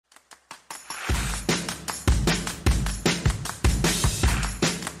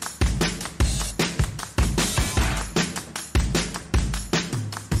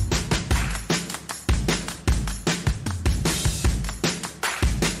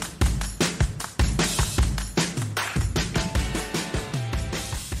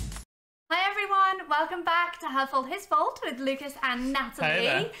welcome back to Her Fault, His Fault with Lucas and Natalie. Hey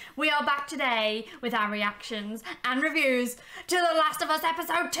there. We are back today with our reactions and reviews to The Last of Us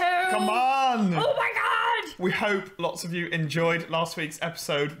Episode 2. Come on! Oh my god! We hope lots of you enjoyed last week's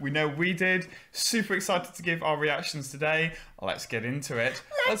episode. We know we did. Super excited to give our reactions today. Let's get into it.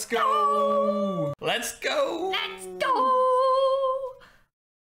 Let's go! Let's go! Let's go!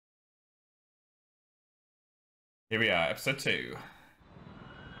 Here we are, episode 2.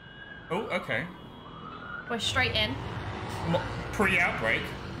 Oh, okay. We're straight in. Pre-outbreak.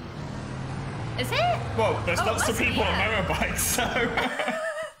 Is it? Well, there's lots of must be, people yeah. on motorbikes, so...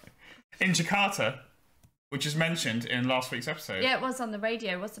 in Jakarta, which is mentioned in last week's episode. Yeah, it was on the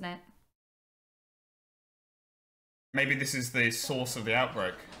radio, wasn't it? Maybe this is the source of the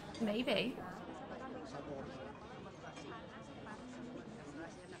outbreak. Maybe.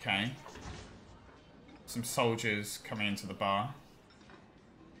 Okay. Some soldiers coming into the bar.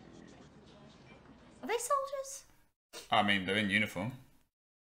 Are they soldiers? I mean, they're in uniform.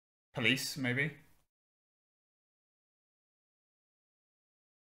 Police, maybe?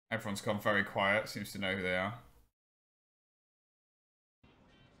 Everyone's gone very quiet, seems to know who they are.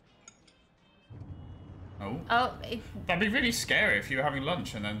 Oh. Oh, That'd be really scary if you were having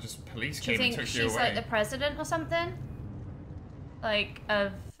lunch and then just police do you came and think took you away. she's like the president or something? Like,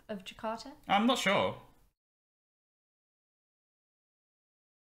 of Jakarta? I'm not sure.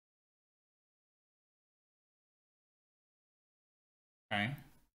 Okay.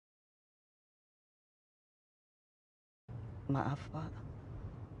 Maaf, Pak.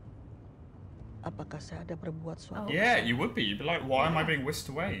 Apakah saya ada berbuat suatu? Yeah, you would be. You'd be like, why am I being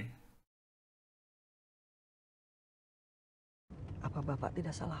whisked away? Apa Bapak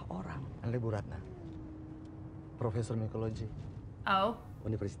tidak salah orang? Ellie Bu Ratna, Profesor Mikologi, Oh.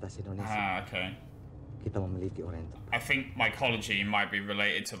 Universitas Indonesia. Ah, okay. Kita memiliki orang yang tepat. I think mycology might be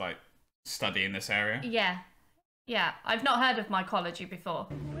related to, like, study in this area. Yeah. Yeah, I've not heard of mycology before.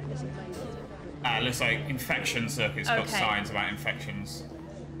 It looks like infection circuits got Okay. signs about infections.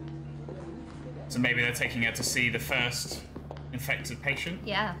 So maybe they're taking her to see the first infected patient?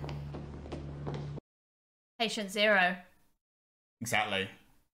 Yeah. Patient 0. Exactly.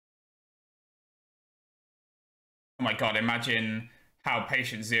 Oh my god, imagine how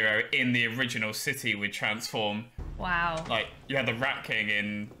Patient 0 in the original city would transform. Wow. Like, you had the Rat King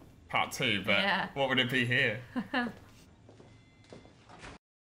in part 2, but Yeah. what would it be here?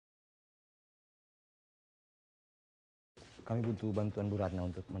 Kami butuh bantuan Bu Ratna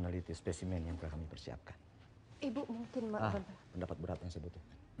untuk meneliti spesimen yang telah kami persiapkan. Ibu mungkin Pendapat Bu Ratna yang saya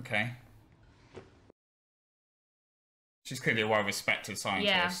butuhkan. Okay. She's clearly a well-respected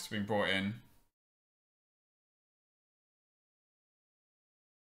scientist, being brought in.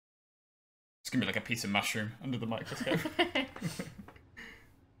 It's gonna be like a piece of mushroom under the microscope.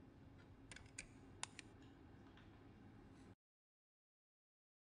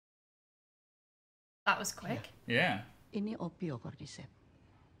 That was quick. Yeah. Ini opiocordyceps.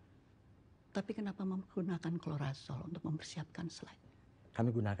 Tapi kenapa menggunakan klorazol untuk mempersiapkan slide?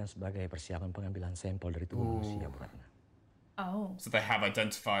 Kami gunakan sebagai persiapan pengambilan sampel dari tubuh manusia, Bu Ratna. Oh. So they have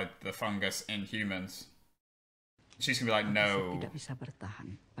identified the fungus in humans. She's gonna be like, no. Tidak bisa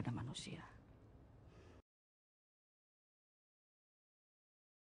bertahan pada manusia.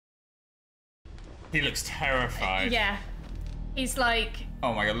 He looks terrified. Yeah. He's like...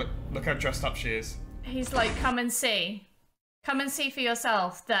 Oh my god, look how dressed up she is. He's like, come and see. Come and see for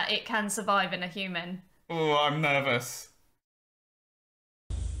yourself that it can survive in a human. Oh, I'm nervous.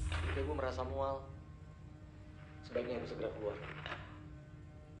 Ibu merasa mual. Sebaiknya ibu segera keluar.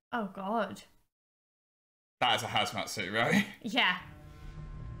 Oh god. That is a hazmat suit, right? Yeah.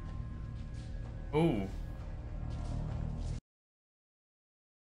 Ooh.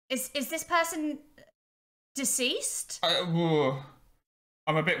 Is this person deceased?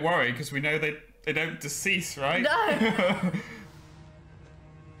 I'm a bit worried because we know they don't decease, right? No.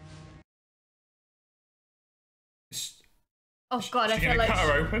 Oh god, I She feel gonna like... cut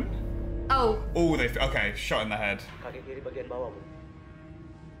her open? Oh. Oh, okay, shot in the head. Kaki kiri bagian bawah, Bu.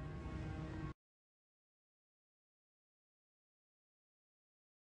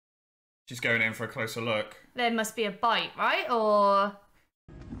 She's going in for a closer look. There must be a bite, right? Or...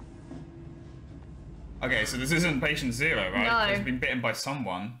 Okay, so this isn't Patient 0, right? No. She's been bitten by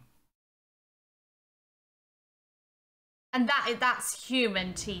someone. And that's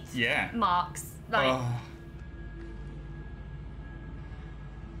human teeth. Yeah. Marks. Like... Oh.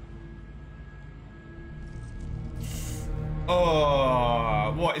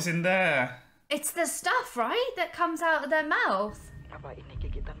 Oh, what is in there? It's the stuff, right? That comes out of their mouth. Apa ini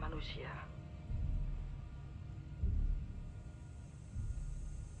gigitan manusia?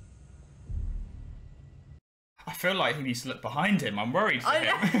 I feel like he needs to look behind him. I'm worried for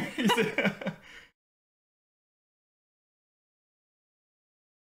him.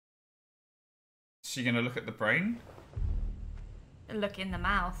 Is she going to look at the brain? Look in the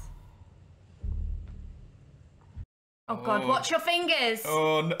mouth. Oh God, watch your fingers!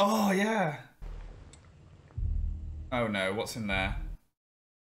 Oh, no. Oh yeah. Oh no, what's in there?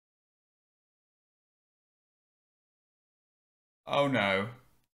 Oh no.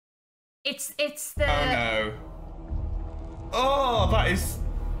 It's the... Oh no. Oh, that is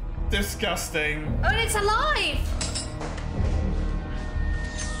disgusting. Oh, and it's alive!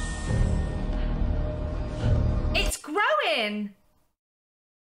 It's growing!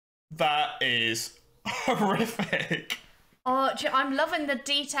 That is horrific. Oh, I'm loving the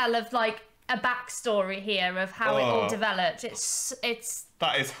detail of like a backstory here of how it all developed. It's.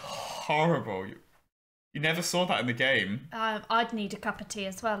 That is horrible. You never saw that in the game. I'd need a cup of tea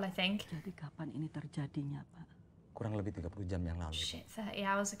as well, I think. Jadi kapan ini terjadinya, Pak? Kurang lebih 30 jam yang lalu. Shit, 30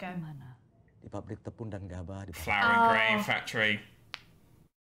 hours ago. Mana? Di pabrik tepung dan gabah di Flour and grain factory.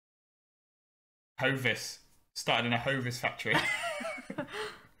 Hovis. Started in a Hovis factory.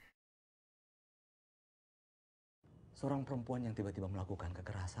 Seorang perempuan yang tiba-tiba melakukan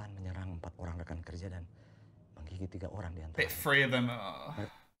kekerasan menyerang 4 orang rekan kerja dan menggigit 3 orang di Bit antaranya. 3 of them.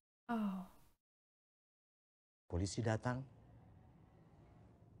 Oh. Polisi datang.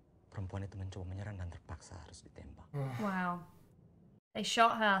 Perempuan itu mencoba menyerang dan terpaksa harus ditembak. Wow. They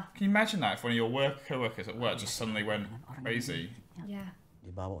shot her. Can you imagine that if one of your co-workers at work just suddenly went crazy? Yeah.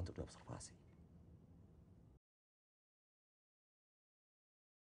 Dibawa untuk diobservasi.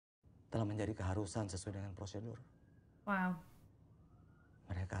 Telah menjadi keharusan sesuai dengan prosedur. Wow.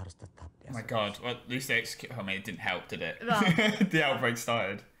 Mereka harus tetap Oh my god, well, at least they execute. I mean, it didn't help, did it? No. The outbreak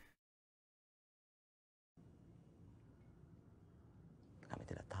started. Kami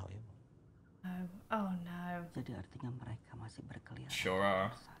tidak tahu, Ibu. Oh, oh no. Jadi artinya mereka masih berkeliaran. Sure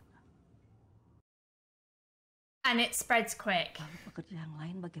are. di sana. And it spreads quick. Lalu pekerja yang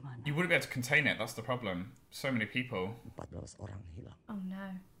lain bagaimana? You wouldn't be able to contain it, that's the problem. So many people. 14 orang hilang. Oh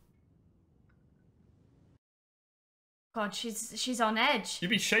no. God, she's on edge.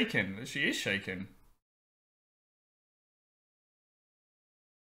 You'd be shaken. She is shaken.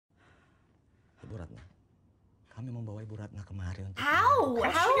 Ibu Ratna, kami membawa Ibu Ratna kemari untuk... How?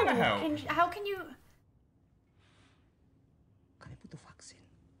 How's she gonna help? How can you... Kami butuh vaksin,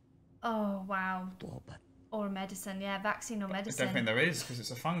 Oh, wow. butuh obat. Or medicine, yeah, vaccine or I don't think medicine. there is, because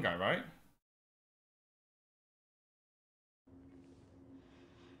it's a fungi, right?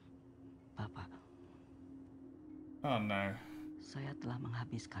 Bapak, Oh no. saya telah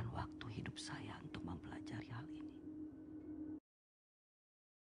menghabiskan waktu hidup saya untuk mempelajari hal ini.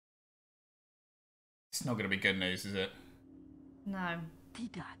 It's not going to be good news, is it? No.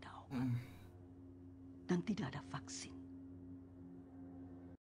 Tidak ada obat. Dan tidak ada vaksin.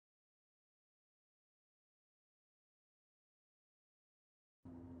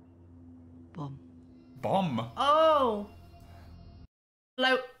 Bom. Bomb. Oh!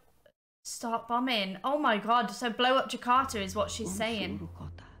 Start bombing. Oh my god, so blow up Jakarta is what she's Bom saying. seluruh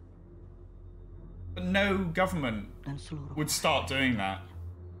kota But no government dan seluruh would start doing that.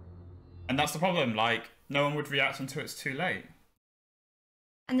 And that's the problem, like, no one would react until it's too late.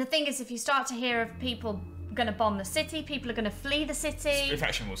 And the thing is, if you start to hear of people going to bomb the city, people are going to flee the city,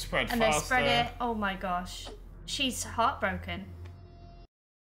 Infection will spread and they faster. spread it. Oh my gosh. She's heartbroken.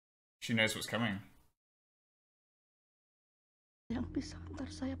 She knows what's coming. yang bisa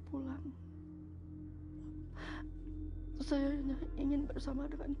antar saya pulang. Saya hanya ingin bersama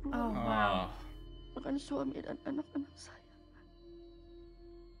dengan Oh, keluarga, wow. dengan suami dan anak-anak saya.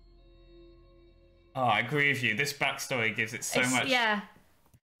 Oh, I agree with you. This backstory gives it so much. Yeah.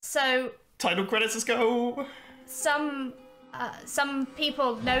 So Title credits, let's go. some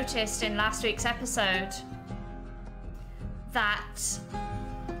people noticed in last week's episode that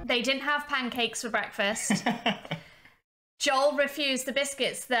they didn't have pancakes for breakfast. Joel refused the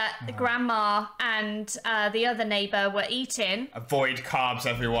biscuits that Grandma and the other neighbour were eating. Avoid carbs,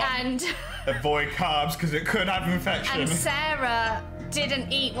 everyone. And Avoid carbs because it could have infection. and Sarah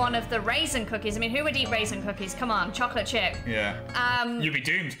didn't eat one of the raisin cookies. I mean, who would eat raisin cookies? Come on, chocolate chip. Yeah. You'd be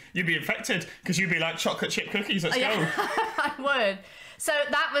doomed. You'd be infected because you'd be like chocolate chip cookies. Let's go. I would. So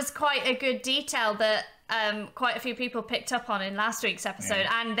that was quite a good detail that quite a few people picked up on in last week's episode,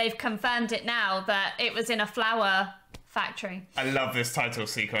 and they've confirmed it now that it was in a flour factory. I love this title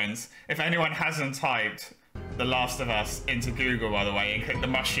sequence. If anyone hasn't typed The Last of Us into Google, by the way, and click the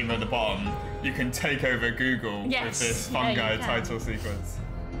mushroom at the bottom, you can take over Google with Yes. this Yeah, you fungi can. title sequence.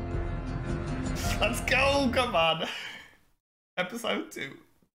 Let's go, come on. Episode 2.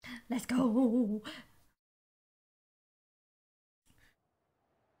 Let's go.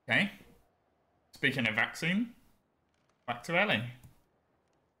 Okay. Speaking of vaccine, back to Ellie.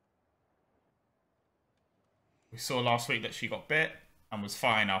 We saw last week that she got bit and was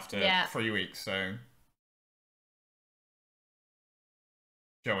fine after 3 weeks, so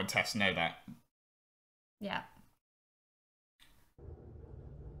Joe and Tess know that. Yeah.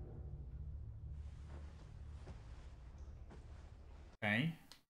 Okay.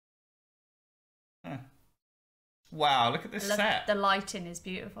 Huh. Wow, look at this set. The lighting is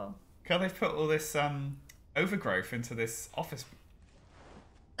beautiful. Look how they've put all this overgrowth into this office.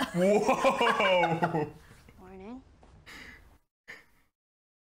 Whoa! Morning.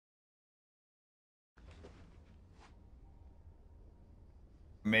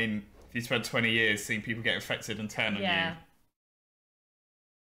 I mean, if you spent 20 years seeing people get infected and turn on you.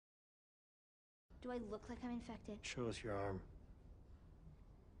 Do I look like I'm infected? Show us your arm.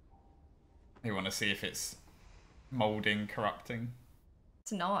 They want to see if it's molding, corrupting.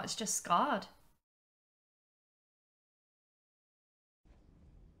 It's not, it's just scarred.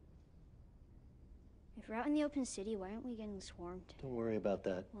 If we're out in the open city, why aren't we getting swarmed? Don't worry about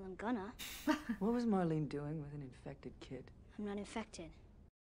that. Well, I'm gonna. What was Marlene doing with an infected kid? I'm not infected.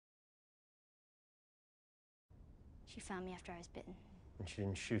 She found me after I was bitten. And she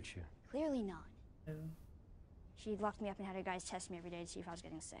didn't shoot you. Clearly not. She locked me up and had her guys test me every day to see if I was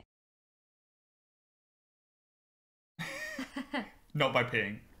getting sick. Not by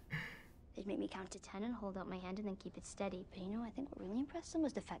peeing. They'd make me count to 10 and hold out my hand and then keep it steady. But you know, I think what really impressed them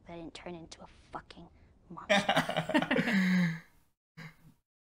was the fact that I didn't turn into a fucking monster.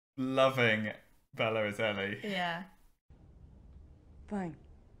 Loving Bella as Ellie. Yeah. Fine.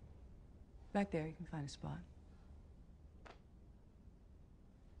 Back there, you can find a spot.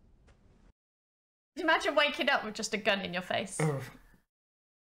 Can you imagine waking up with just a gun in your face?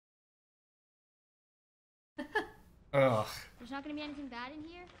 Ugh. There's not gonna be anything bad in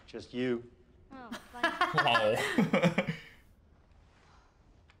here? Just you. Oh, fine. Lol.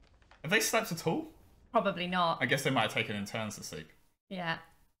 Have they slept at all? Probably not. I guess they might have taken in turns to sleep. Yeah.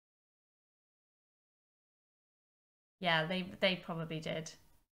 Yeah, they probably did.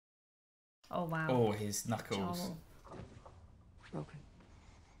 Oh wow. Oh, his knuckles. Joel. Broken.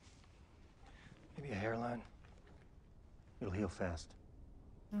 Maybe a hairline. It'll heal fast.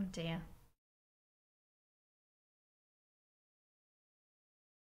 Oh dear.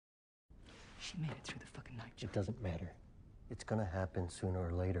 She made it through the fucking night. It doesn't matter. It's gonna happen sooner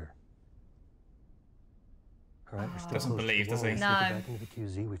or later. All right, we're still Doesn't close to believe, the does wall. he? We No. slip it back into the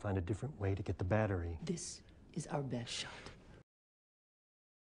QZ, we find a different way to get the battery. This is our best shot.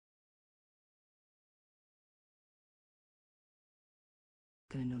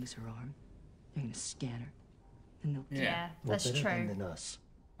 Gonna notice her arm. You're gonna scan her. And they'll kill her. Yeah, More that's better true. than us.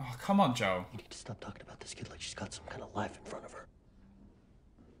 Oh, come on, Joe. You need to stop talking about this kid like she's got some kind of life in front of her.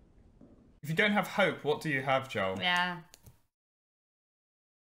 If you don't have hope, what do you have, Joel? Yeah.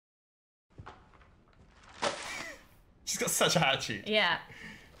 She's got such an attitude. Yeah.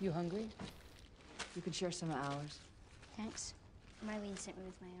 You hungry? You can share some of ours. Thanks. Marlene sent me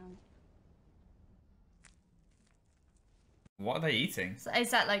with my own. What are they eating? So is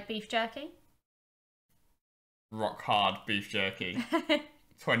that like beef jerky? Rock hard beef jerky.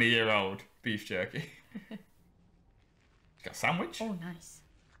 20-year-old beef jerky. Got a sandwich? Oh, nice.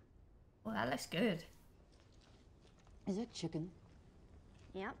 Well, that looks good. Is that chicken?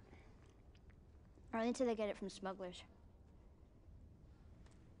 Yep. Marlene said they get it from smugglers.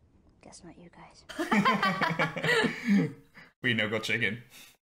 Guess not you guys. We know got chicken.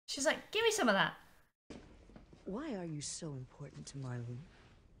 She's like, give me some of that. Why are you so important to Marlene?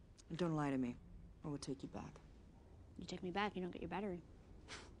 Don't lie to me, or we'll take you back. You take me back, you don't get your battery.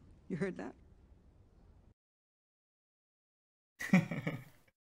 You heard that?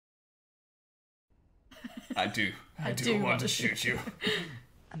 I do want to shoot you.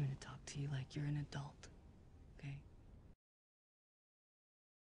 I'm gonna talk to you like you're an adult, okay?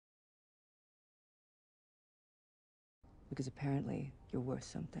 Because apparently you're worth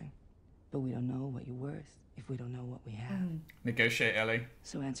something. But we don't know what you're worth if we don't know what we have. Negotiate, Ellie.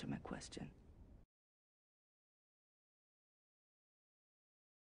 So answer my question.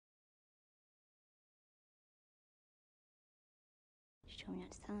 She told me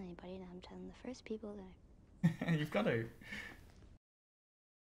not to tell anybody, and I'm telling the first people that You've got to.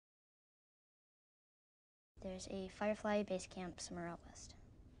 there's a Firefly base camp somewhere out west.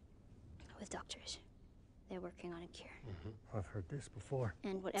 With doctors. They're working on a cure. I've heard this before.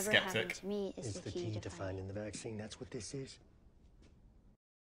 And whatever Skeptic. happened to me is It's the key to finding the vaccine. That's what this is.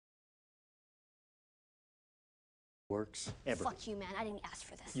 Works ever. Fuck you, man. I didn't ask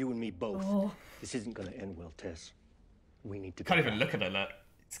for this. You and me both. Oh. This isn't gonna end well, Tess. We need to Can't go even back. look at her. Look.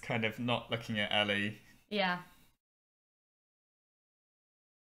 It's kind of not looking at Ellie. Yeah.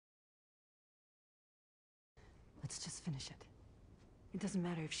 Let's just finish it. It doesn't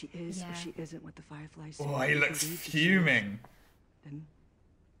matter if she is or she isn't what the Fireflies say. Oh, he We looks believe that she is. fuming. Then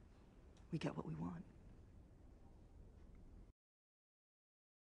we get what we want.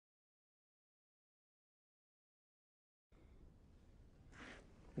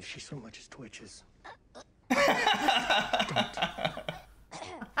 If she so much as twitches.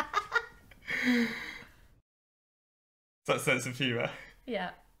 That sense of humour.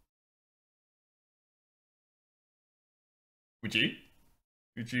 Yeah. Would you?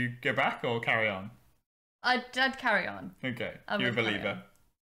 Would you go back or carry on? I'd carry on. Okay, I you're a would carry believer. on.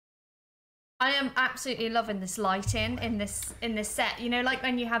 I am absolutely loving this lighting in this set. You know, like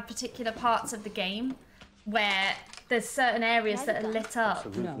when you have particular parts of the game where there's certain areas that are lit up.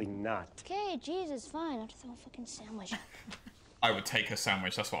 Absolutely not. Okay, Jesus, fine. I'll throw a fucking sandwich. I would take a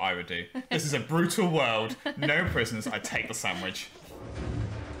sandwich, that's what I would do. This is a brutal world, no prisoners, I'd take the sandwich.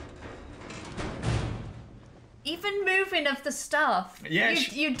 Even moving of the stuff. Yeah,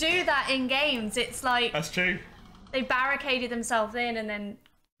 you do that in games. It's like that's true. they barricaded themselves in and then...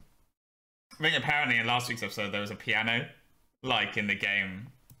 I think apparently in last week's episode there was a piano, like in the game.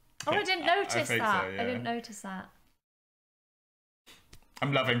 Oh, I didn't notice think that. so, yeah. I didn't notice that.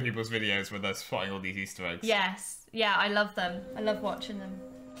 I'm loving people's videos where they're spotting all these Easter eggs. Yes. Yeah, I love them. I love watching them.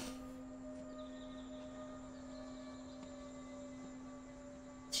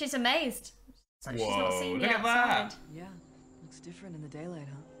 She's amazed. So she's not Whoa, seen look the at outside. that. Yeah, looks different in the daylight,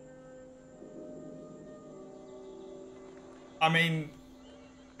 huh? I mean,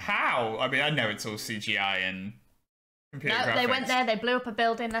 how? I mean, I know it's all CGI and computer graphics. No, they went there, they blew up a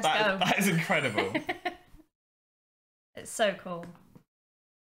building, let's go. That is incredible. It's so cool.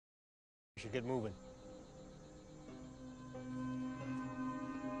 We should get moving.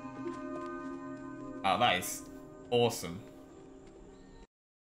 Oh, that is awesome.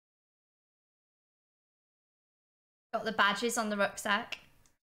 Got the badges on the rucksack.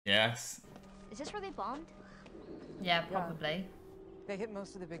 Yes. Is this where they bombed? Yeah, probably. They hit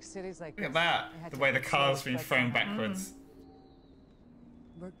most of the big cities like Look at this. that. They had The to way the make car's safe been back thrown then. backwards.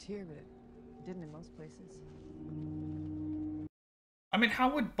 Worked here, but it didn't in most places. I mean,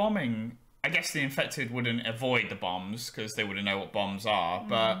 how would bombing... I guess the infected wouldn't avoid the bombs because they wouldn't know what bombs are,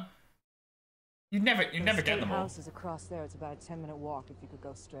 but you'd never get them all. The house is across there. It's about a 10-minute walk if you could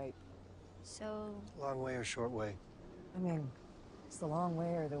go straight. So, Long way or short way? I mean, it's the long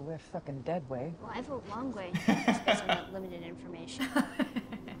way or the we're fucking dead way. well, I vote long way, just based on that limited information.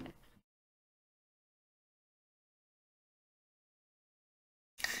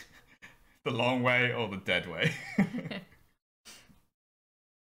 The long way or the dead way.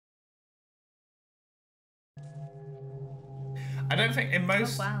 I don't think in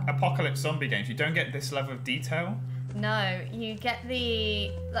most apocalypse zombie games you don't get this level of detail. No, you get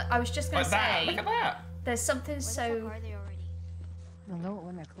the... Like, I was just going to Like that. say... Look at that. There's something Where the so... fuck are they already? You'll know it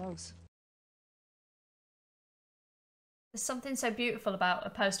when they're close. There's something so beautiful about a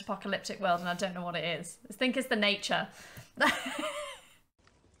post-apocalyptic world, and I don't know what it is. I think it's the nature.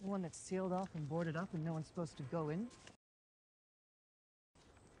 One that's sealed off and boarded up and no one's supposed to go in.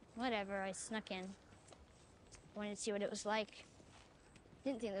 Whatever, I snuck in. Wanted to see what it was like.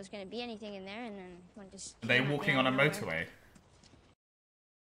 Didn't think there was going to be anything in there, and then one just... Are they came at me walking out on a of nowhere. motorway?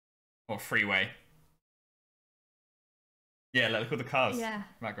 Or freeway? Yeah, look at the cars. Yeah.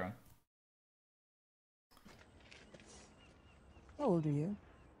 Background. How old are you?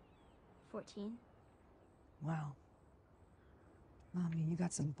 14. Wow. I mean, you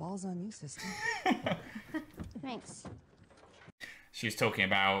got some balls on you, sister. Thanks. She was talking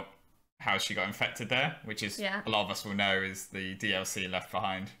about how she got infected there, which is, Yeah. a lot of us will know, is the DLC Left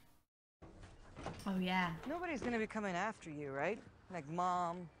Behind. Oh, yeah. Nobody's gonna be coming after you, right? Like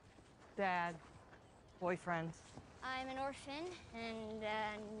mom, dad, boyfriend. I'm an orphan, and,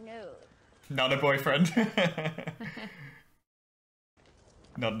 no. Not a boyfriend.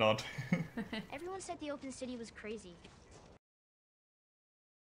 Nod. Everyone said the open city was crazy.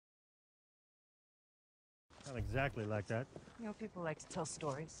 Not exactly like that. You know, people like to tell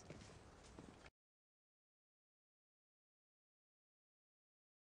stories.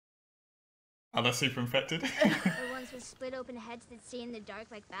 Are they super infected? The ones with split open heads that see in the dark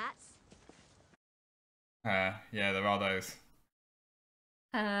like bats. Yeah, there are those.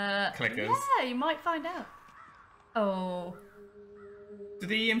 Clickers. Yeah, you might find out. Oh. Do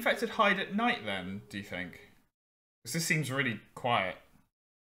the infected hide at night then, do you think? Because this seems really quiet.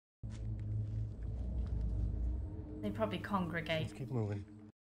 They probably congregate Let's keep moving.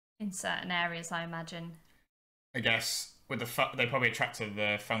 in certain areas, I imagine. I guess with they probably attracted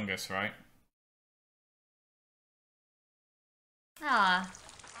the fungus, right? Ah.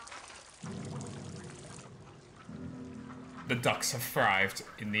 The ducks have thrived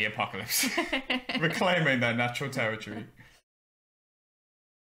in the apocalypse, reclaiming their natural territory.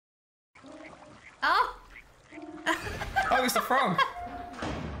 Oh. Oh, it's the frog.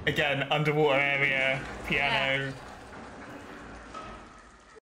 Again, underwater area, piano. Yeah.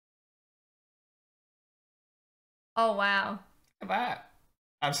 Oh wow. Look at that.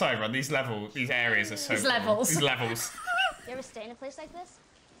 I'm sorry, Ron. These areas are so These cool. levels. These levels. You ever stay in a place like this?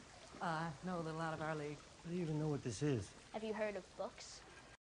 No, a little out of our league. How do you even know what this is? Have you heard of books?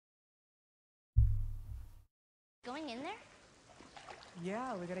 Going in there?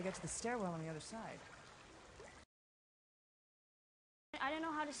 Yeah, we gotta get to the stairwell on the other side. I don't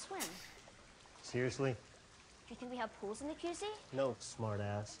know how to swim. Seriously? Do you think we have pools in the QC? No,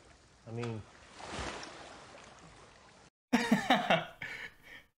 smartass. I mean...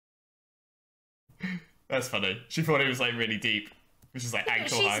 That's funny. She thought it was like really deep, which is like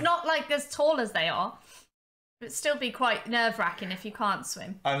ankle high. She's not like as tall as they are. It'd still be quite nerve-wracking if you can't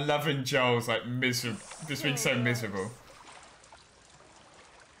swim. I'm loving Joel's like miserable, just being so miserable.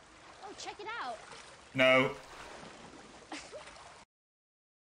 Oh, check it out. No.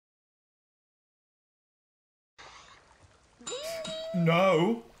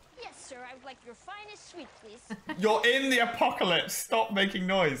 No. Yes, sir. I would like your finest sweet, please. You're in the apocalypse. Stop making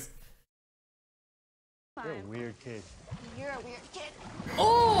noise. You're a weird kid. You're a weird kid.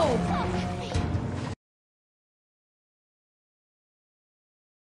 Oh!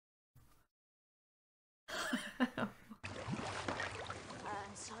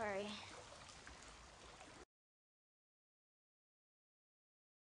 Sorry.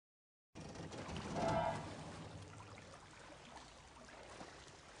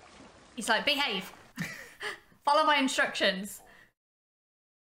 He's like, behave. Follow my instructions.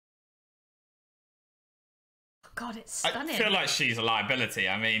 Oh, God, it's stunning. I feel like she's a liability.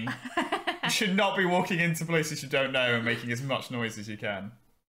 I mean, you should not be walking into places you don't know and making as much noise as you can.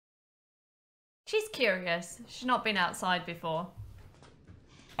 She's curious. She's not been outside before.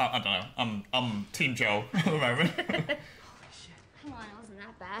 I don't know. I'm Team Joel at the moment. Come on, it wasn't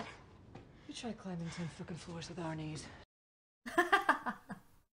that bad. You try climbing 10 fucking floors with our knees.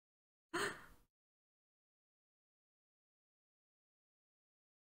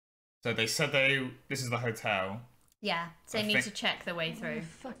 So they said this is the hotel. Yeah, so they need to check the way How through. the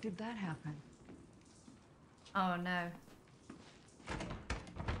fuck did that happen? Oh no.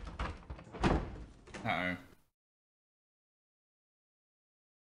 Uh-oh.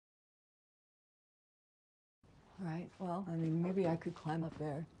 Right, well, I mean, maybe I could climb up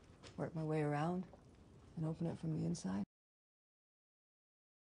there, work my way around, and open it from the inside.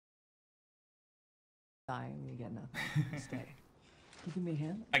 Die and you get nothing. Stay. You can meet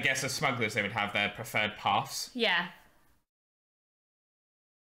him. I guess as smugglers they would have their preferred paths. Yeah.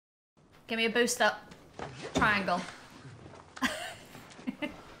 Give me a boost up. Triangle.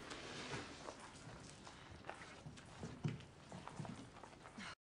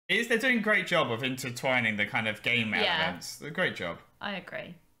 They're doing a great job of intertwining the kind of game elements. They're a great job. I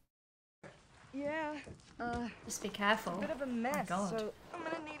agree. Yeah, Just be careful. bit of a mess, God. so I'm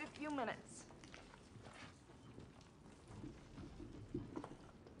gonna need a few minutes.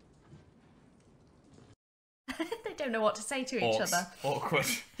 They don't know what to say to each other. Awkward.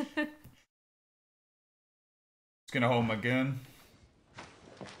 Just gonna hold my gun.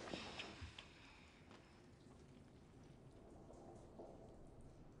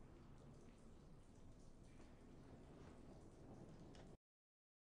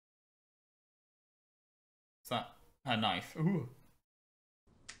 Is that a knife? Ooh.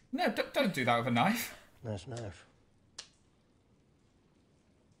 No, don't do that with a knife. Nice knife.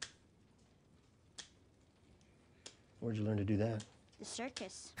 Where'd you learn to do that? The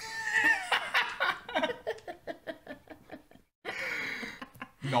circus.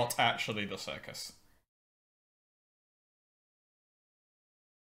 Not actually the circus.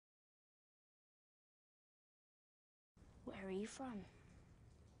 Where are you from?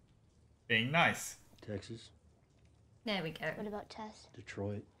 Being nice. Texas, There we go. What about Tess?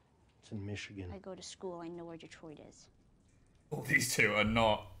 Detroit. It's in Michigan. I go to school. I know where Detroit is. All these two are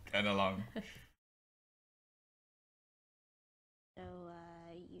not getting along. So,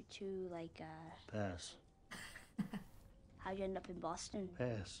 you two, like, Pass. how'd you end up in Boston?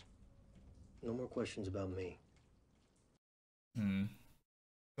 Pass. No more questions about me.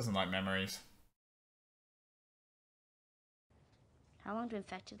 Doesn't like memories. How long do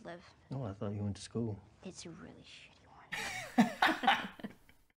infected live? Oh, I thought you went to school. It's a really shitty one.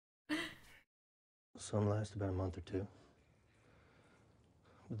 Some last about a month or two.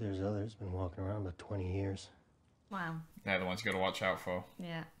 But there's others been walking around about 20 years. Wow. They're the ones you got to watch out for.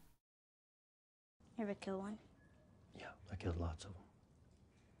 Yeah. You ever kill one? Yeah, I killed lots of them.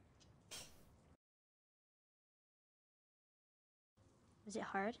 Was it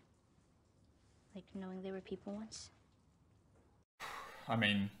hard? Like knowing they were people once? I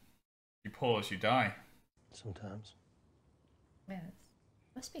mean, you pause, you die. Sometimes. Yeah.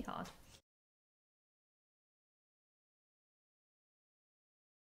 Must be hard.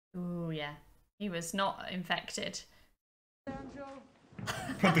 Ooh, yeah. He was not infected.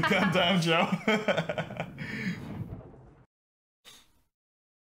 Put the gun down, Joe.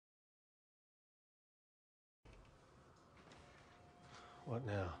 What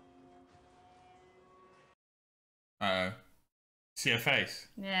now? Uh-oh. See her face?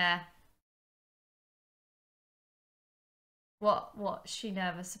 Yeah. What's she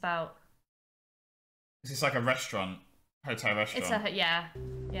nervous about? Is this like a restaurant? Hotel restaurant? It's a, yeah.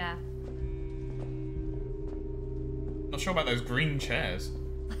 Yeah. Not sure about those green chairs.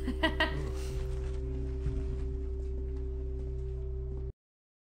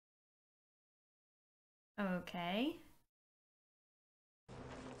 Okay.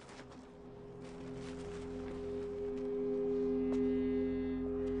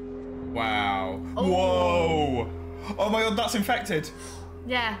 Wow. Oh. Whoa! Oh my god, that's infected!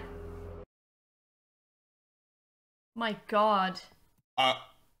 Yeah. My god.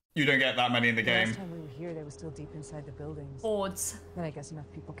 You don't get that many in the game. Last time we were here, they were still deep inside the buildings. Hordes. Then I guess enough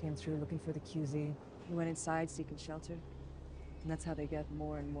people came through looking for the QZ. We went inside seeking shelter. And that's how they get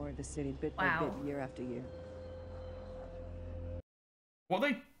more and more of the city, bit by Wow. bit, year after year. What are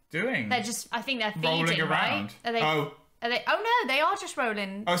they doing? They're just, I think they're feeding, rolling around. right? Are they, Oh. are they, oh no, they are just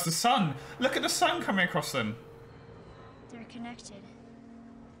rolling. Oh, it's the sun. Look at the sun coming across them. They're connected.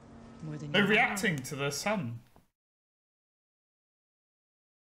 More than They're you know. reacting to the sun.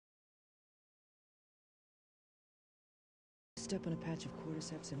 Step on a patch of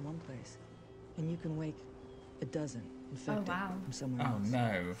cordyceps in one place, and you can wake a dozen infected wow. from somewhere Oh else.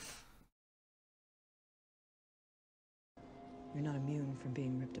 no. You're not immune from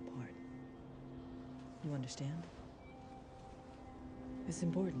being ripped apart. You understand? It's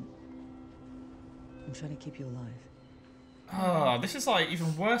important. I'm trying to keep you alive. Oh, this is like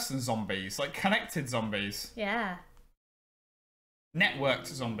even worse than zombies. Like connected zombies. Yeah. Networked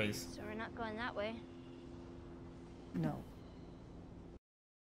zombies. So we're not going that way. No.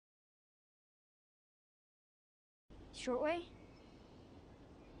 Short way?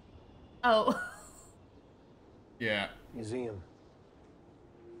 Oh. Yeah. Museum.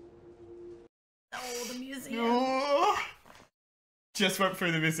 Oh, the museum. Oh. Just went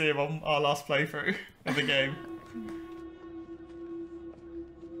through the museum on our last playthrough of the game.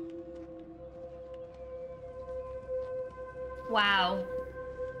 Wow.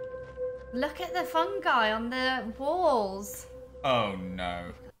 Look at the fungi on the walls. Oh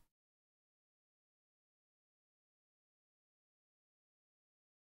no.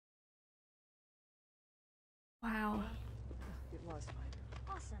 Wow. It was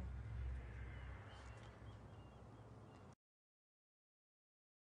fine. Awesome.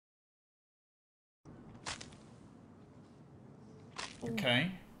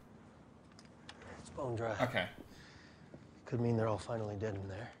 Okay. It's bone dry. Okay. Could mean they're all finally dead in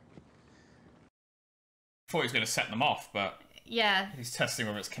there. Thought he was going to set them off, but Yeah. he's testing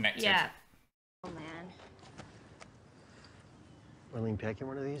whether it's connected. Yeah. Oh man. Marlene packing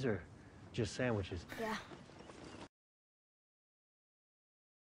one of these or just sandwiches? Yeah.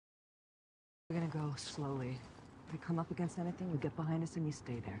 We're gonna go slowly. If we come up against anything, you get behind us and you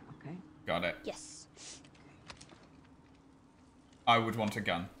stay there, okay? Got it. Yes. I would want a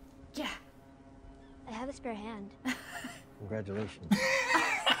gun. Yeah. I have a spare hand. Congratulations.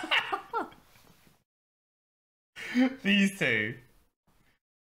 These two.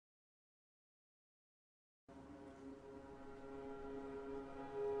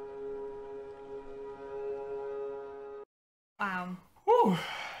 Wow. Whew.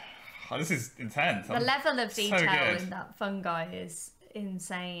 Oh, this is intense. The level of so detail good. in that fungi is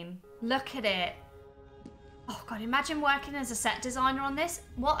insane. Look at it. Oh god, imagine working as a set designer on this.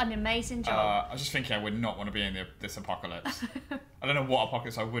 What an amazing job. I was just thinking I would not want to be in this apocalypse. I don't know what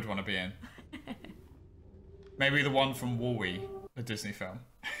apocalypse I would want to be in. Maybe the one from Wall-E, the Disney film.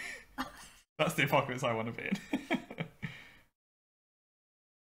 That's the apocalypse I want to be in.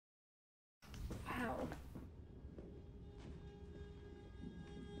 Wow.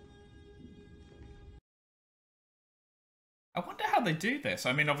 I wonder how they do this.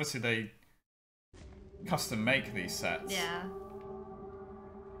 I mean, obviously they custom make these sets. Yeah.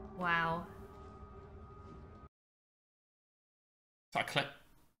 Wow. So I click.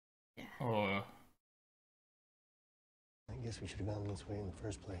 Oh. I guess we should have gone this way in the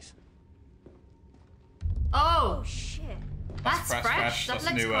first place. Oh, Shit. that's fresh. That That's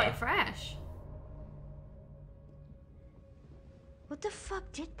looks newer. quite fresh. What the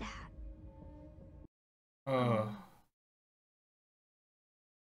fuck did that? Oh.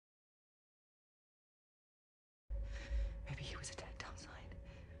 Maybe he was attacked outside.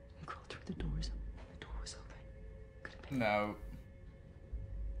 We crawled through the doors. The door was open. Could have been. No.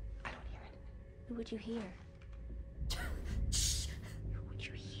 I don't hear it. Who would you hear? Who would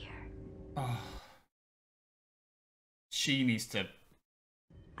you hear? Oh. She needs to.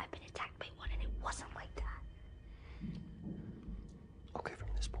 I've been attacked by one and it wasn't like that. Okay, from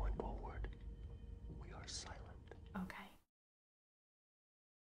this point forward, we are silent. Okay.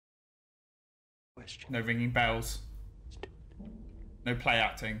 Question. No ringing bells. No play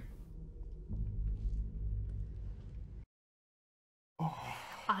acting.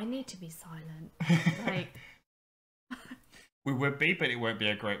 I need to be silent. Like, We would be, but it won't be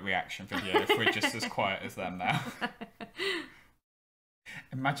a great reaction video if we're just as quiet as them now.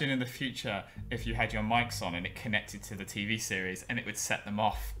 Imagine in the future if you had your mics on and it connected to the TV series and it would set them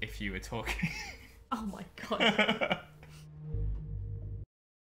off if you were talking. oh my god.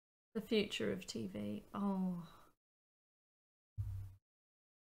 The future of TV. Oh.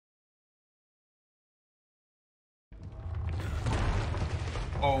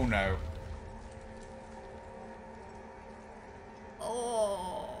 Oh no.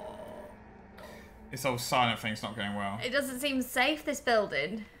 Oh. This whole silent thing's not going well. It doesn't seem safe, this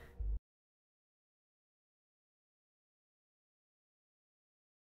building.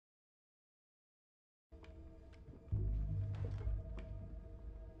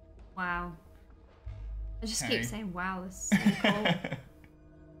 Wow. I just keep saying wow, this is so cool.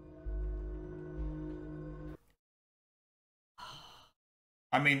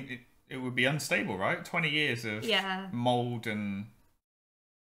 I mean, it would be unstable, right? 20 years of mold and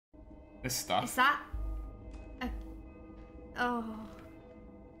this stuff. Is that oh.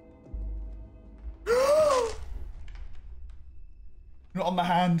 Not on the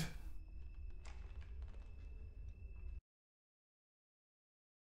hand.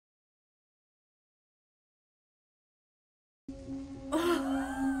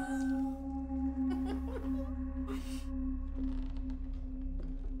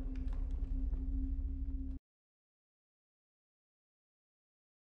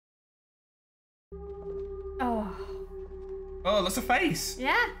 Oh. Oh, that's a face.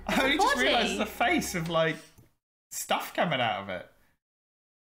 Yeah. I only just realised body. it's a face of like stuff coming out of it.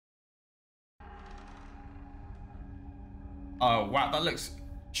 Oh wow, that looks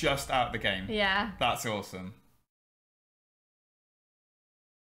just out of the game. Yeah. That's awesome.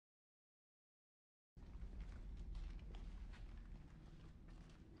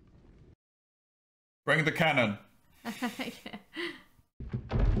 Bring the cannon. Yeah.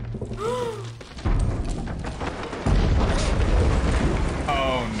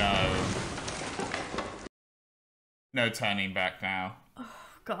 Oh no. No turning back now. Oh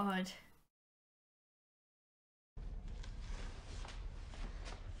god.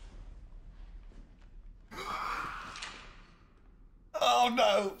 Oh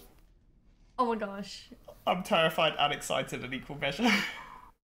no. Oh my gosh. I'm terrified and excited in equal measure.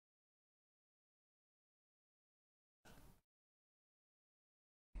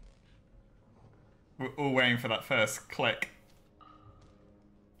 We're all waiting for that first click.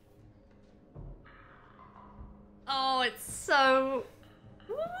 Oh, it's so...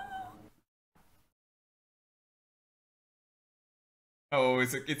 Oh,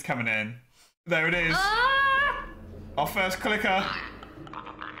 it's coming in. There it is. Ah! Our first clicker.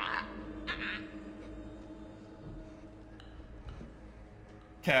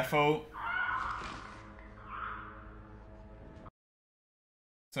 Careful.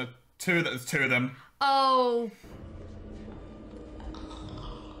 So there's two of them. Oh.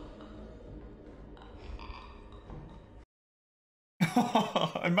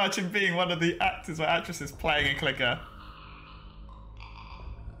 Imagine being one of the actors or actresses playing a clicker.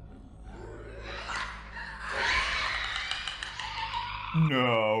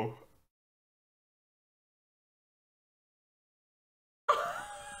 No.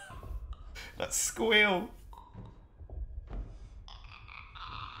 That squeal.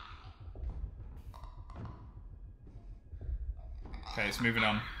 Okay, it's moving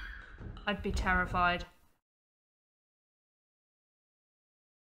on. I'd be terrified.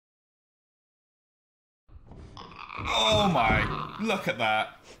 Oh my, look at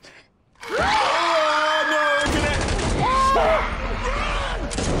that. Oh no, kill it!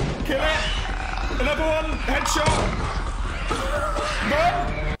 Kill it! Another one, headshot!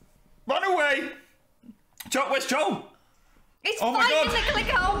 Run! Run away! Joel, where's Joel? It's Oh my fighting God. the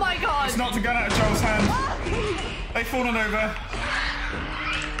clicker. Oh my God. It's knocked a gun out of Joel's hand. They've fallen over.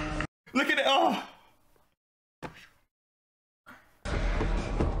 Look at it. Oh.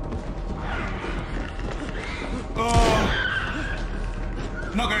 Oh.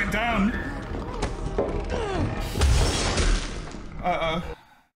 Not going down. Uh-oh.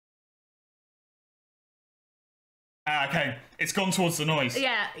 Ah, okay. It's gone towards the noise.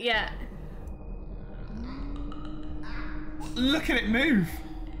 Yeah, yeah. Look at it move.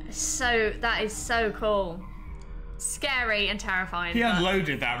 So, that is so cool. Scary and terrifying. He but-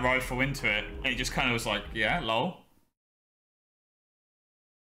 unloaded that rifle into it, and he just kind of was like, yeah, lol.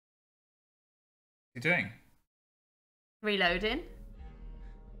 What's he doing? Reloading.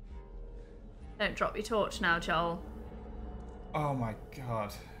 Don't drop your torch now, Joel. Oh my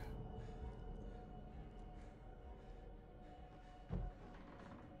God.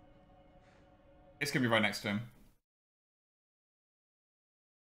 It's gonna be right next to him.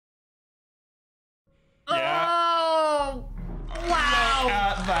 Yeah. Oh! Wow! Look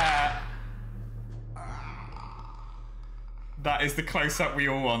at that. That is the close-up we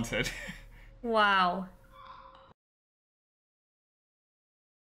all wanted. Wow.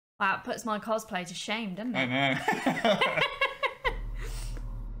 Wow, it puts my cosplay to shame, doesn't I it? know.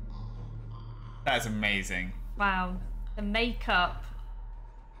 That is amazing. Wow. The makeup.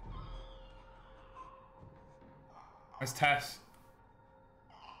 Where's Tess?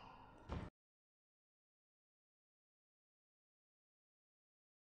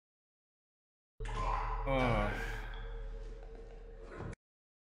 Oh.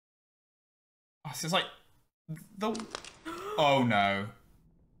 Oh, this is like the. Oh no.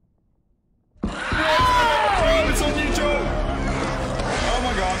 Oh, it's on you, Joe! Oh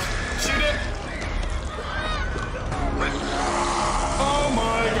my God! Shoot it! Oh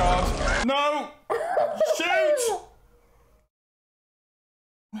my God! No! Shoot!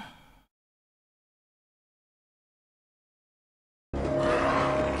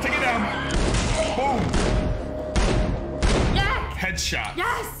 Take it down! Boom! Yeah! Headshot.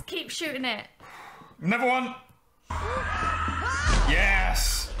 Yes! Keep shooting it. Another one.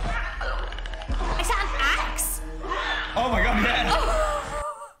 Yes. Is that an axe? Oh my God, yeah.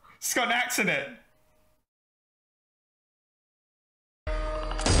 It's got an axe in it.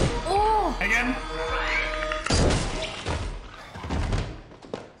 Oh! Again.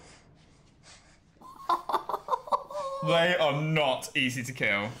 They are not easy to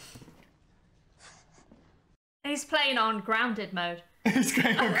kill. He's playing on grounded mode. He's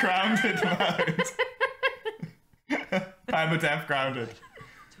going on grounded mode. I'm a deaf grounded.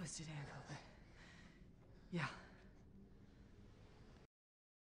 Twisted ankle. Yeah.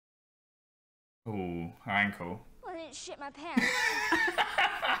 Ooh, her ankle. Well, I didn't shit my pants.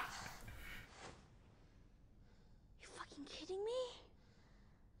 You fucking kidding me?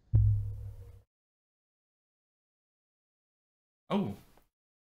 Oh.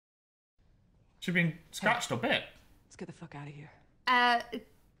 She's been scratched or bit. Let's get the fuck out of here.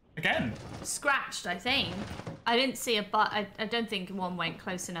 Again. Scratched, I think. I didn't see a butt. I don't think one went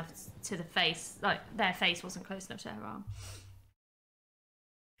close enough to the face. Like, their face wasn't close enough to her arm.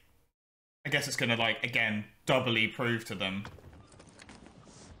 I guess it's gonna, like, again, doubly prove to them.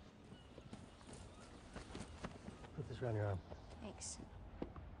 Put this around your arm. Thanks.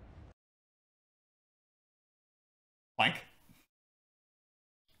 Like.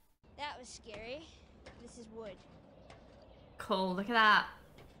 That was scary. This is wood. Cool, look at that.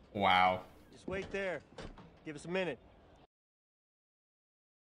 Wow. Just wait there. Give us a minute.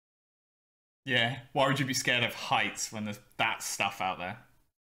 Yeah. Why would you be scared of heights when there's that stuff out there?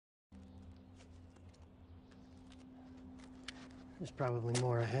 There's probably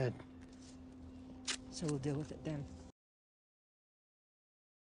more ahead. So we'll deal with it then.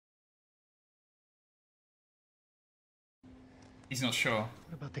 He's not sure.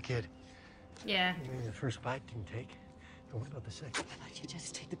 What about the kid? Yeah. Maybe the first bite didn't take. But what about the second? How about you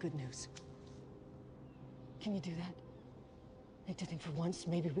just take the good news? Can you do that? I think for once,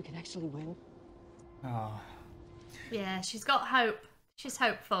 maybe we can actually win. Oh. Yeah, she's got hope. She's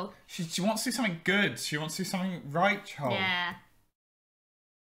hopeful. She wants to do something good. She wants to do something right, Joel. Yeah.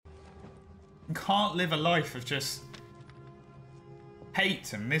 You can't live a life of just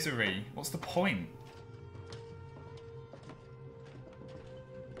hate and misery. What's the point?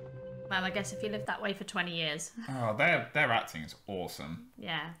 Well, I guess if you live that way for 20 years. Oh, their acting is awesome.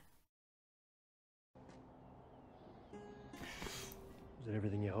 Yeah. Was it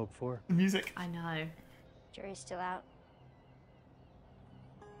everything you hoped for? The music. I know. Jury's still out.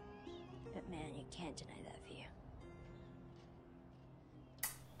 But man, you can't deny that view.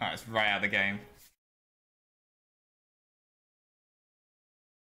 That's right out of the game.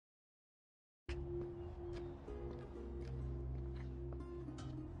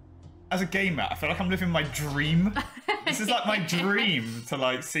 As a gamer, I feel like I'm living my dream. This is like my dream to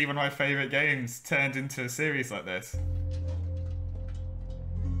like see one of my favourite games turned into a series like this.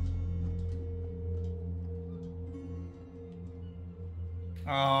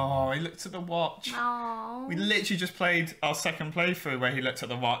 Oh, he looked at the watch. Aww. We literally just played our second playthrough where he looked at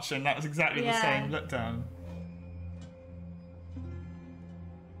the watch, and that was exactly the same look down.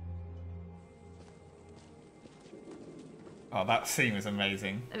 Oh, that scene was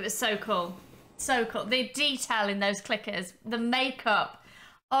amazing. It was so cool. So cool. The detail in those clickers, the makeup.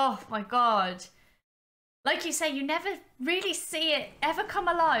 Oh my god. Like you say, you never really see it ever come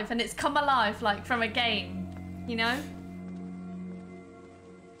alive, and it's come alive like from a game, you know?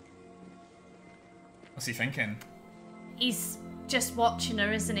 What's he thinking? He's just watching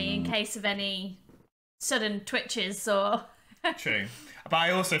her, isn't he, in case of any sudden twitches or... True. But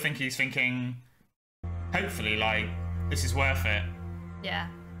I also think he's thinking, hopefully, like, this is worth it. Yeah.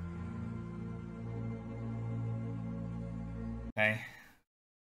 Okay.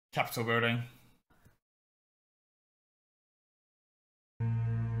 Capitol building.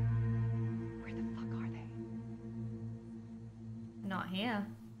 Where the fuck are they? Not here.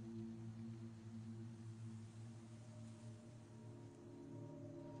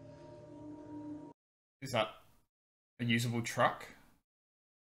 Is that a usable truck?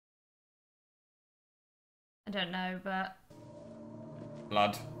 I don't know, but...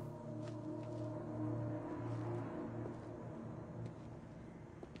 Blood.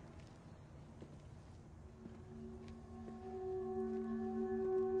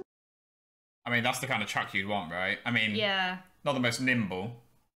 I mean, that's the kind of truck you'd want, right? I mean, yeah. Not the most nimble.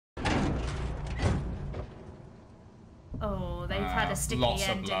 Oh, they've had a sticky lots of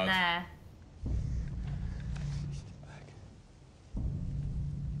end in blood. there.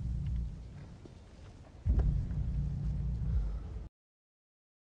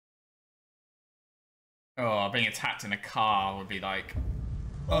 Oh, being attacked in a car would be like...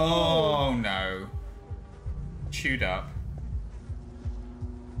 Oh, no. Chewed up.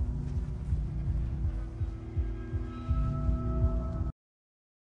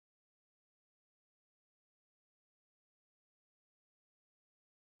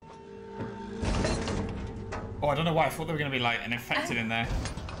 Oh, I don't know why. I thought they were going to be like an infected in there.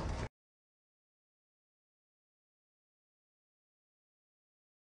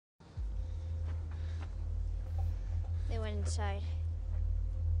 They went inside.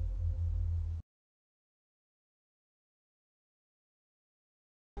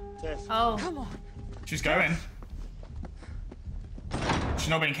 Oh. Come on. She's going. She's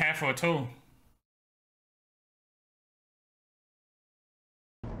not being careful at all.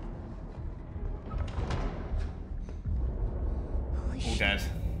 All dead.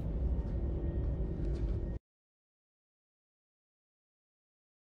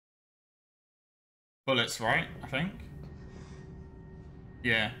 Bullets, right? I think.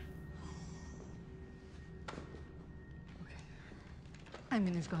 Yeah. Okay. I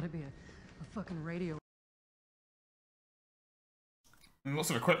mean, there's got to be a fucking radio. And lots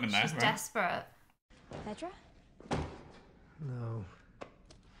of equipment there. She's right? desperate. Petra? No.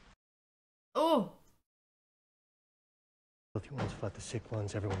 Oh. If you once fought the sick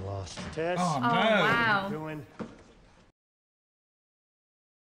ones, everyone lost. Oh, no. Oh, wow. Doing?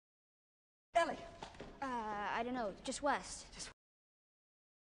 Ellie! I don't know, just west.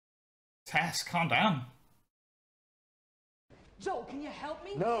 Tess, calm down. Joel, can you help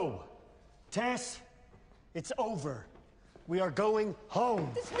me? No. Tess, it's over. We are going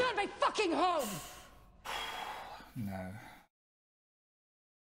home. This is not my fucking home! No.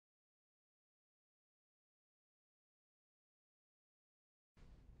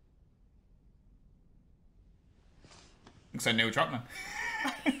 Looks like Neil Druckmann.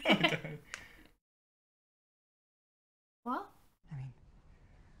 Okay. What? I mean,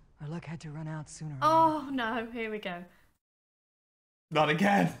 our luck had to run out sooner. Oh, no. Here we go. Not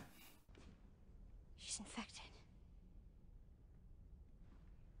again. She's infected.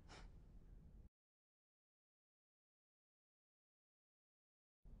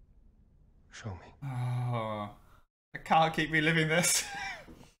 Show me. Oh, I can't keep reliving this.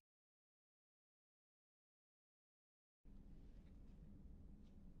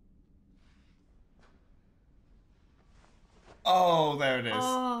 Oh, there it is.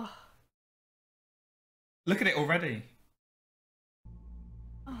 Oh. Look at it already.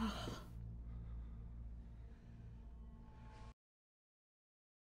 Oh.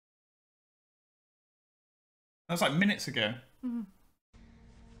 That was like minutes ago. Mm.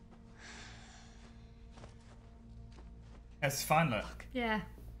 It's fine, look. Yeah.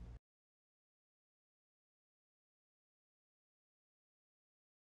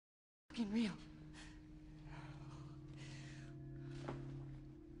 Fucking real.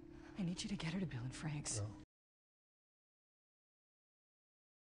 I need you to get her to Bill and Frank's.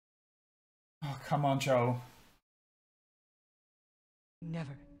 Oh, come on, Joel.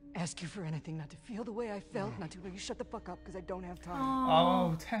 Never ask you for anything, not to feel the way I felt, not to will you shut the fuck up because I don't have time.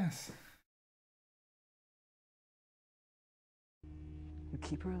 Oh, Tess. You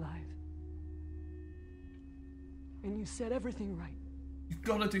keep her alive. And you set everything right. You've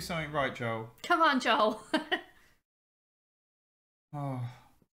got to do something right, Joel. Come on, Joel. Oh.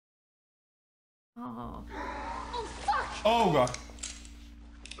 Oh. Oh, fuck! Oh, God.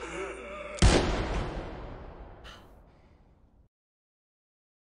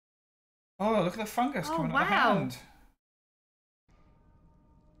 Oh, look at the fungus coming out of the hand.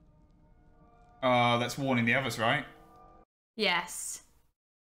 That's warning the others, right? Yes.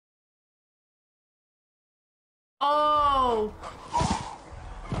 Oh.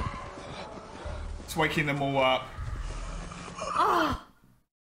 It's waking them all up. Oh.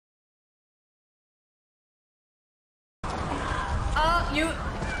 Oh, you.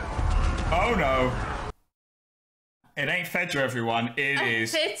 Oh no. It ain't Fedra, everyone. It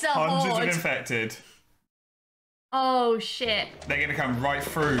is It's a hundreds horde. of infected. Oh shit. They're gonna come right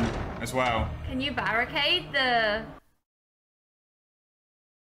through as well. Can you barricade the...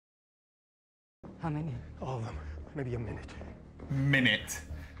 How many? All of them. Maybe a minute. Minute.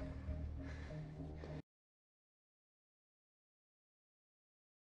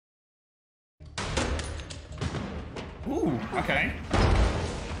 Ooh, okay.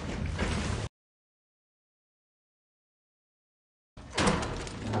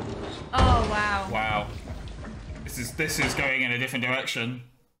 Oh wow. Wow. This is going in a different direction.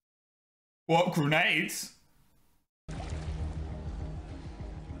 What, grenades?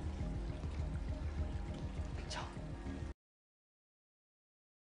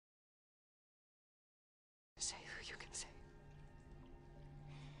 Say who you can say.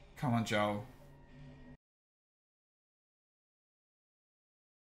 Come on, Joel.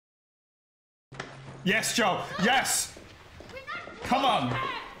 Yes, Joel. Yes. Come on.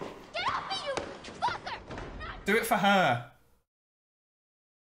 Get off me, you fucker! Do it for her.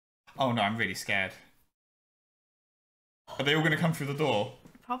 Oh no, I'm really scared. Are they all going to come through the door?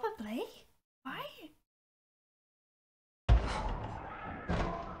 Probably. Why?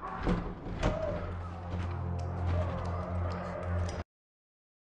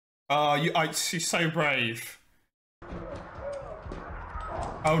 Oh, she's so brave.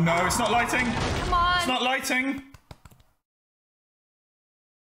 Oh no, it's not lighting. Come on. It's not lighting.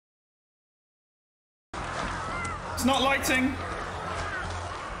 It's not lighting.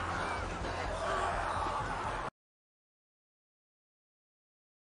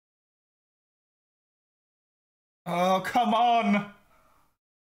 Oh, come on.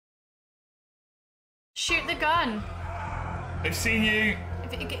 Shoot the gun. They've seen you.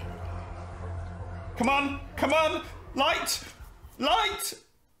 If it, Come on. Come on. Light. Light.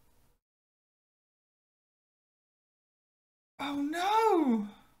 Oh no.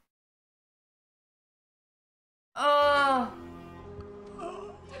 oh.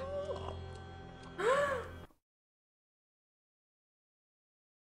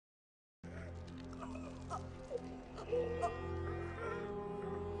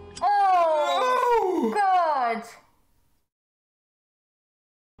 Oh, God.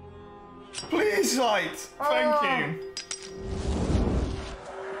 Please, light. Thank you.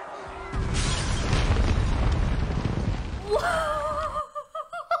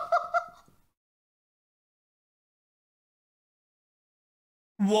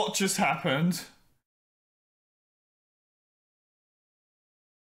 What just happened?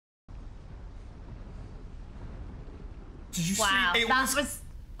 Did you Wow, see? It that was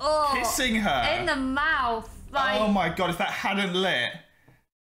oh, kissing her in the mouth. Like, oh my god! If that hadn't lit,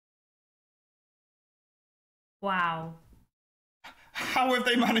 wow. how have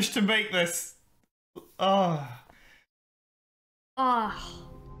they managed to make this? Oh, Oh,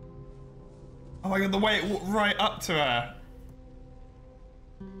 oh my god! The way it walked right up to her.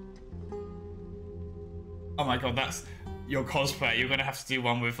 Oh my god! That's your cosplay. You're gonna have to do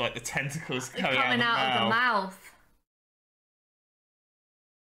one with like the tentacles coming coming out of the mouth.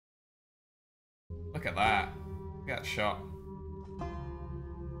 Look at that. Look at that shot.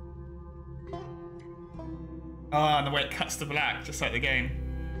 Oh, and the way it cuts to black, just like the game.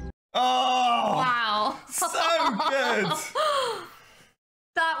 Oh! Wow. So good!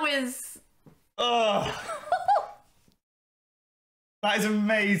 That was... Oh! That is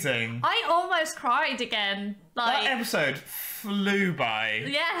amazing. I almost cried again. Like, that episode flew by.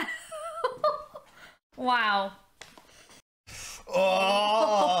 yeah. Wow.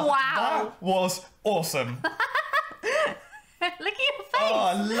 Oh, Wow. that was awesome. Look at your face. Oh,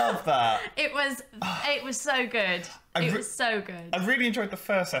 I love that. It was so good. It was so good. I really enjoyed the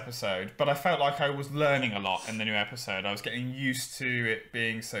first episode, but I felt like I was learning a lot in the new episode. I was getting used to it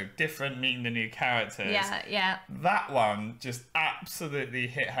being so different, meeting the new characters. Yeah. That one just absolutely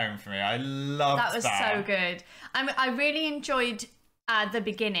hit home for me. I loved that. That was so good. I really enjoyed the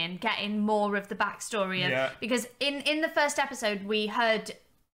beginning, getting more of the backstory of, because in the first episode we heard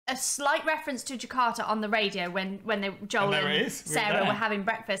a slight reference to Jakarta on the radio when Joel and Sarah were having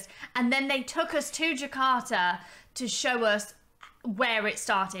breakfast, and then they took us to Jakarta to show us where it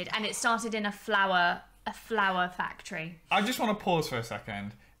started, and it started in a flower factory. I just want to pause for a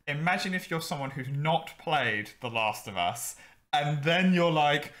second. Imagine if you're someone who's not played The Last of Us, and then you're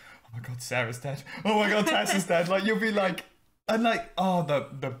like, oh my god, Sarah's dead. Oh my god, Tess is dead. Like, you'll be like, and like, oh,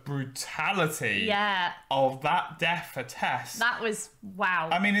 the brutality of that death for Tess. That was, wow.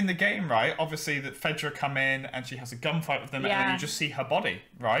 I mean, in the game, right, obviously that Fedra come in and she has a gunfight with them, and then you just see her body,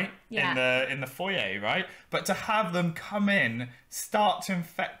 right? Yeah. In the foyer, right? But to have them come in, start to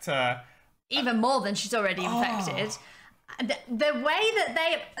infect her even more than she's already infected. The way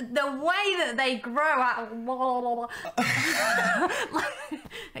that they grow out.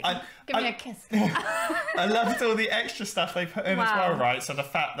 Give me a kiss. I loved all the extra stuff they put in as well, right? So the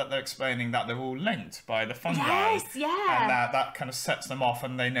fact that they're explaining that they're all linked by the fungi, yes, yeah, and that kind of sets them off,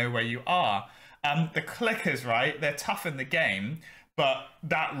 and they know where you are. The clickers, right? They're tough in the game, but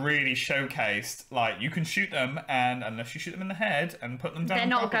that really showcased, like, you can shoot them, and unless you shoot them in the head and put them down, they're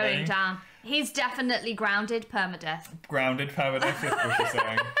not going down. He's definitely grounded permadeath. Grounded permadeath is what you're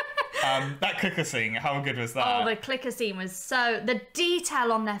saying. That clicker scene, how good was that? Oh, the clicker scene was the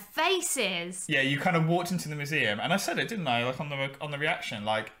detail on their faces. Yeah, you kind of walked into the museum, and I said it, didn't I? Like on the reaction,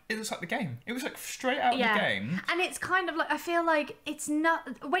 like, it looks like the game. It was like straight out of the game. And it's kind of like, I feel like it's not,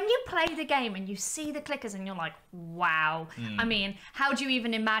 when you play the game and you see the clickers and you're like, wow. I mean, how do you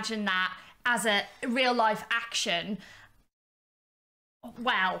even imagine that as a real life action?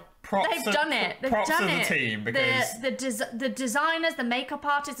 Well, they've done it. They've done it. The team, because the designers, the makeup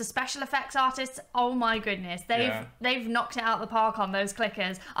artists, the special effects artists. Oh my goodness, they've knocked it out of the park on those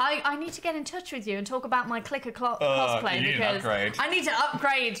clickers. I need to get in touch with you and talk about my clicker cosplay, because I need to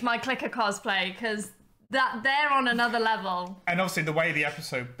upgrade my clicker cosplay, because they're on another level. And obviously the way the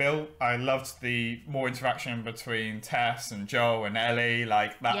episode built, I loved the more interaction between Tess and Joel and Ellie,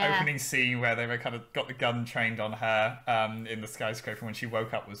 like that opening scene where they were kind of got the gun trained on her in the skyscraper when she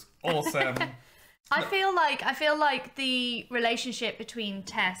woke up was awesome. I feel like the relationship between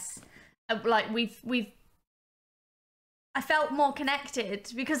Tess, like I felt more connected,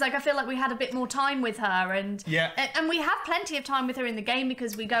 because like I feel like we had a bit more time with her, and we have plenty of time with her in the game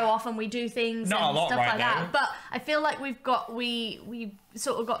because we go off and we do things and stuff like that. But I feel like we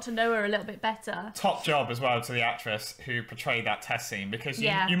sort of got to know her a little bit better. Top job as well to the actress who portrayed that Tess scene, because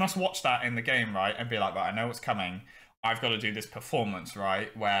you must watch that in the game, right, and be like, right, I know what's coming. I've got to do this performance,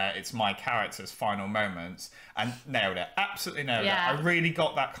 right, where it's my character's final moments, and nailed it. Absolutely nailed it. I really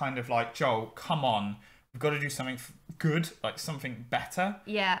got that kind of like, Joel, come on. We've got to do something good, like something better.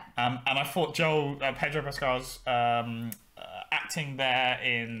 Yeah. And I thought Pedro Pascal's acting there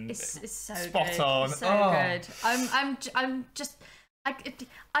it's so spot good. On. It's so good. I'm just I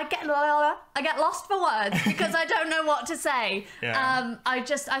get lost for words because I don't know what to say. Yeah. I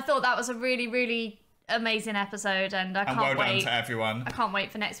thought that was a really, really amazing episode, and I can't wait. And well done to everyone. I can't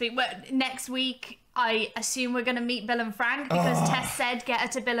wait for next week. But next week, I assume we're going to meet Bill and Frank, because Tess said get her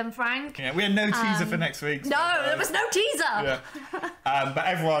to Bill and Frank. Yeah, we had no teaser for next week. No, there was no teaser. Yeah. But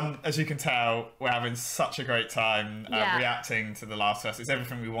everyone, as you can tell, we're having such a great time reacting to The Last of Us. It's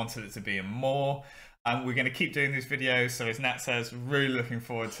everything we wanted it to be and more. We're going to keep doing these videos, so as Nat says, really looking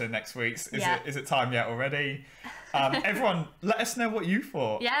forward to next week's. Is it time yet already? Everyone, let us know what you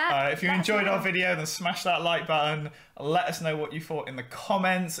thought. Yeah. If you enjoyed our video, then smash that like button. Let us know what you thought in the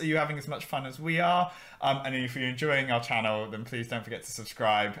comments. Are you having as much fun as we are? And if you're enjoying our channel, then please don't forget to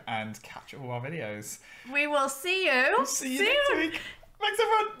subscribe and catch all our videos. We will see you next week. Thanks,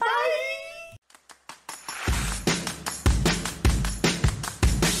 everyone. Bye.